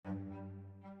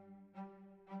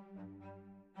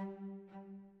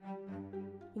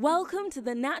Welcome to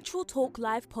the Natural Talk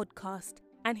Live podcast,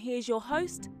 and here's your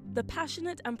host, the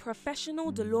passionate and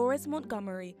professional Dolores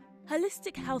Montgomery,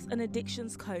 holistic health and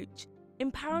addictions coach,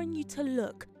 empowering you to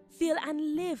look, feel,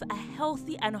 and live a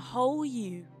healthy and whole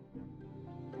you.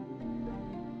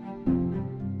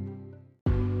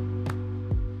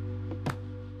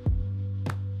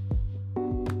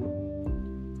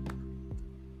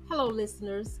 Hello,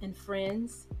 listeners and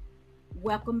friends.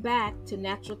 Welcome back to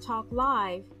Natural Talk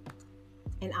Live,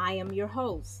 and I am your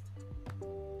host.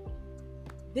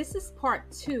 This is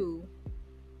part 2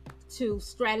 to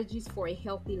Strategies for a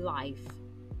Healthy Life.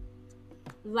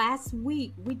 Last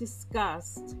week, we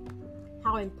discussed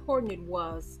how important it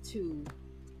was to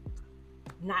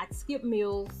not skip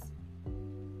meals,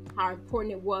 how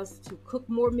important it was to cook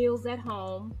more meals at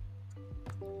home,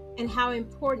 and how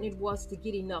important it was to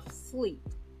get enough sleep.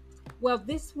 Well,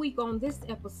 this week on this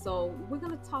episode, we're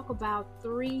going to talk about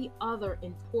 3 other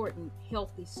important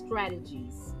healthy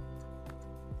strategies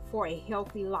for a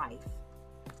healthy life.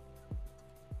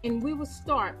 And we will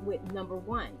start with number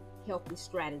 1 healthy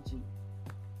strategy.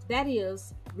 That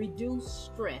is, reduce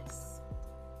stress.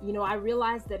 You know, I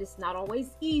realize that it's not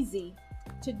always easy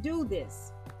to do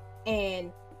this.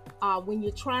 And when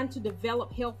you're trying to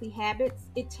develop healthy habits,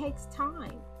 it takes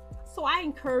time. So I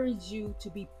encourage you to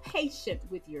be patient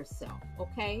with yourself,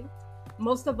 okay?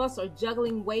 Most of us are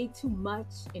juggling way too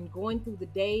much and going through the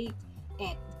day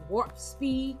at warp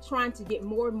speed, trying to get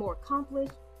more and more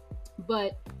accomplished.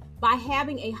 But by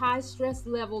having a high stress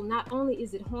level, not only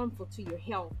is it harmful to your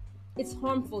health, it's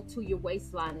harmful to your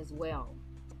waistline as well.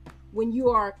 When you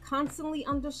are constantly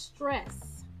under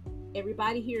stress,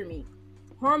 everybody hear me,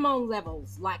 hormone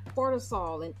levels like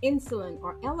cortisol and insulin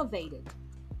are elevated.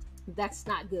 That's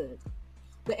not good.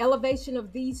 The elevation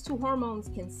of these 2 hormones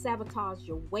can sabotage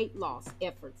your weight loss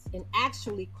efforts and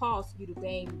actually cause you to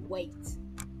gain weight.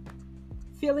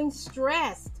 Feeling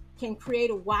stressed can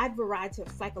create a wide variety of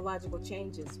psychological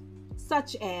changes,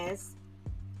 such as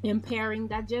impairing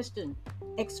digestion,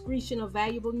 excretion of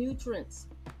valuable nutrients,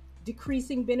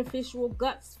 decreasing beneficial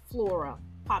gut flora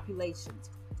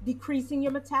populations, decreasing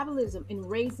your metabolism and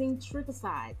raising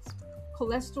triglycerides,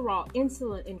 cholesterol,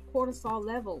 insulin, and cortisol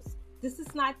levels. This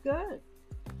is not good.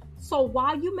 So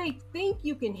while you may think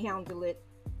you can handle it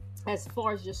as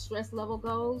far as your stress level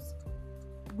goes,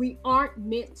 we aren't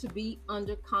meant to be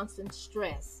under constant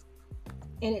stress.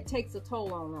 And it takes a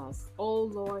toll on us. Oh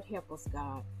Lord, help us,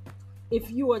 God. If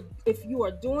you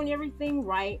are doing everything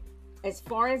right as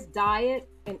far as diet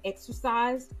and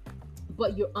exercise,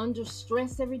 but you're under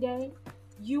stress every day,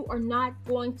 you are not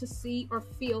going to see or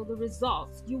feel the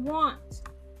results you want.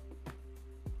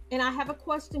 And I have a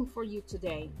question for you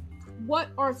today. What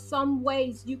are some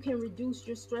ways you can reduce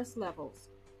your stress levels?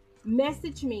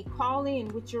 Message me, call in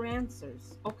with your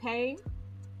answers, okay?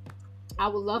 I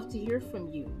would love to hear from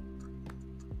you.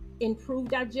 Improve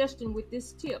digestion with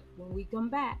this tip when we come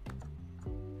back.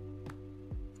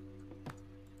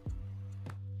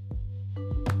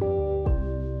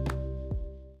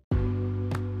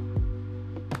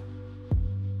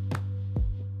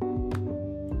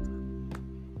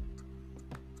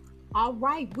 All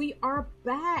right, we are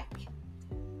back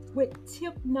with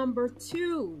tip number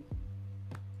 2.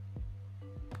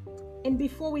 And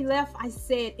before we left, I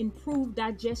said improve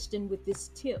digestion with this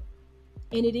tip.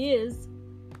 And it is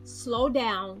slow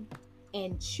down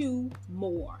and chew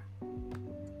more.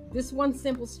 This one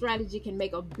simple strategy can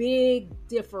make a big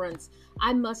difference.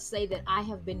 I must say that I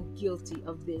have been guilty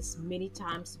of this many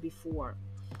times before.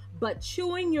 But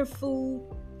chewing your food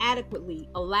adequately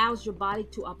allows your body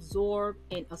to absorb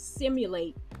and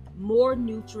assimilate more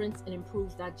nutrients and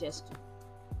improves digestion.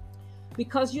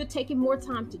 Because you're taking more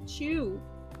time to chew,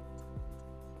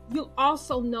 you'll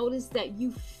also notice that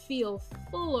you feel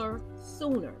fuller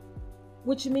sooner,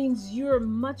 which means you're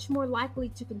much more likely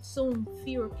to consume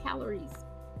fewer calories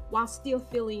while still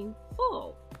feeling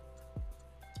full.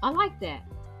 I like that.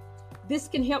 This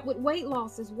can help with weight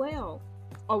loss as well,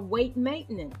 or weight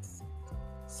maintenance.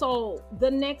 So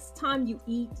the next time you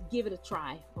eat, give it a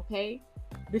try, okay?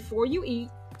 Before you eat,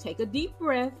 take a deep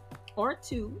breath or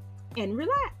 2 and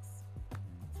relax.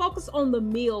 Focus on the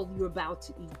meal you're about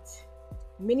to eat.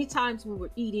 Many times when we're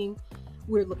eating,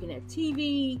 we're looking at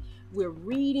TV, we're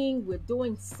reading, we're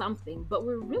doing something, but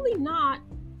we're really not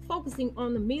focusing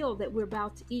on the meal that we're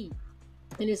about to eat.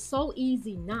 And it's so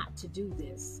easy not to do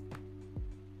this.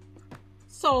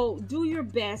 So do your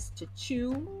best to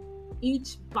chew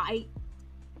each bite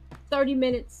 30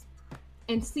 minutes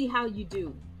and see how you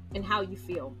do and how you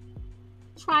feel.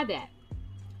 Try that.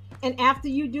 And after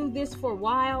you do this for a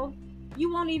while,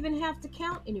 you won't even have to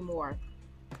count anymore.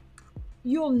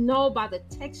 You'll know by the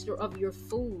texture of your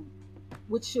food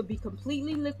which should be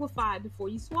completely liquefied before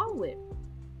you swallow it.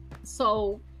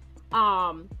 So,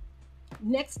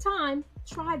 next time,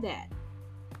 try that.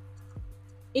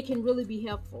 It can really be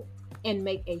helpful and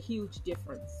make a huge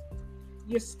difference.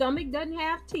 Your stomach doesn't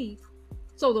have teeth,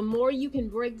 so the more you can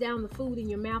break down the food in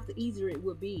your mouth, the easier it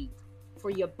will be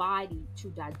for your body to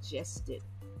digest it.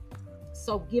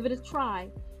 So give it a try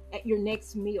at your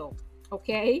next meal,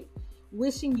 okay?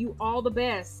 Wishing you all the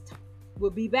best.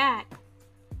 We'll be back.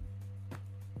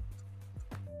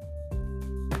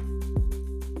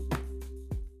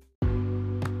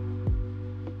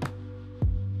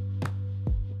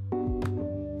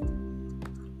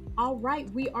 All right,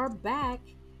 we are back,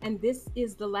 and this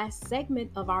is the last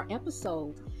segment of our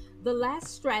episode. The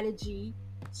last strategy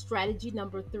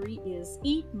number 3, is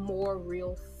eat more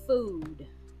real food.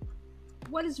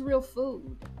 What is real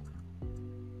food?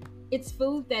 It's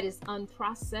food that is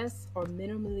unprocessed or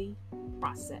minimally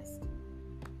processed.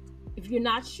 If you're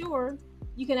not sure,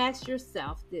 you can ask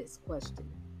yourself this question.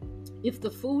 If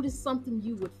the food is something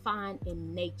you would find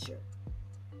in nature,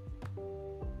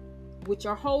 which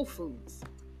are whole foods,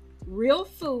 real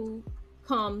food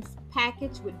comes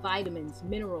packaged with vitamins,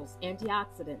 minerals,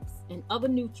 antioxidants, and other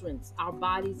nutrients our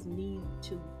bodies need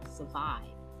to survive,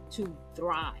 to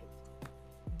thrive.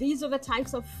 These are the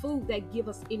types of food that give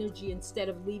us energy instead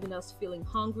of leaving us feeling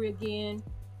hungry again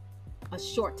a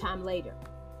short time later.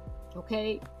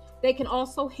 Okay? They can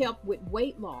also help with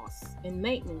weight loss and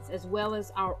maintenance, as well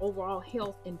as our overall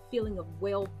health and feeling of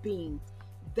well-being.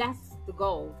 That's the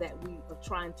goal that we are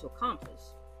trying to accomplish.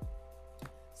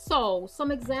 So,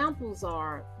 some examples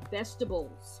are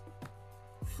vegetables,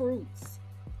 fruits,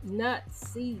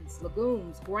 nuts, seeds,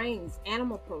 legumes, grains,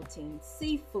 animal protein,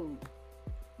 seafood.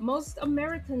 Most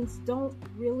Americans don't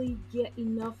really get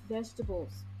enough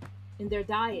vegetables in their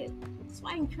diet. So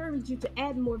I encourage you to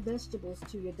add more vegetables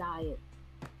to your diet.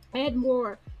 Add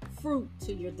more fruit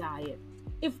to your diet.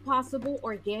 If possible,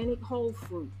 organic whole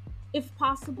fruit. If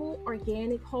possible,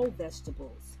 organic whole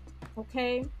vegetables.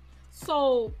 Okay?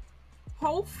 So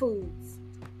whole foods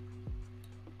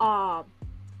are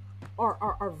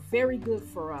very good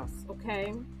for us,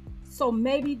 okay? So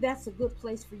maybe that's a good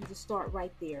place for you to start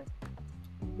right there.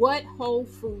 What whole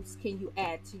foods can you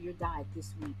add to your diet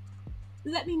this week?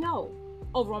 Let me know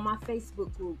over on my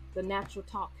Facebook group, The Natural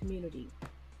Talk Community.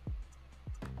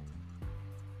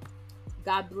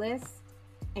 God bless,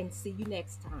 and see you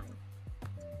next time.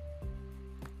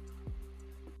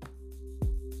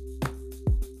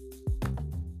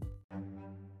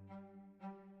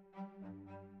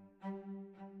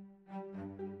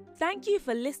 Thank you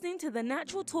for listening to the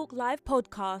Natural Talk Live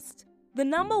podcast, the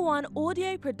 #1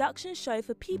 audio production show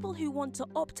for people who want to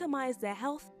optimize their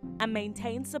health and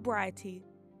maintain sobriety.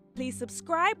 Please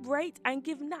subscribe, rate, and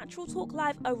give Natural Talk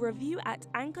Live a review at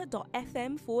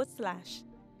anchor.fm/.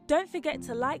 Don't forget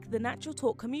to like the Natural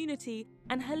Talk Community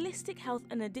and Holistic Health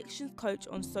and Addictions Coach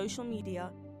on social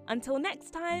media. Until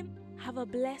next time, have a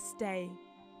blessed day.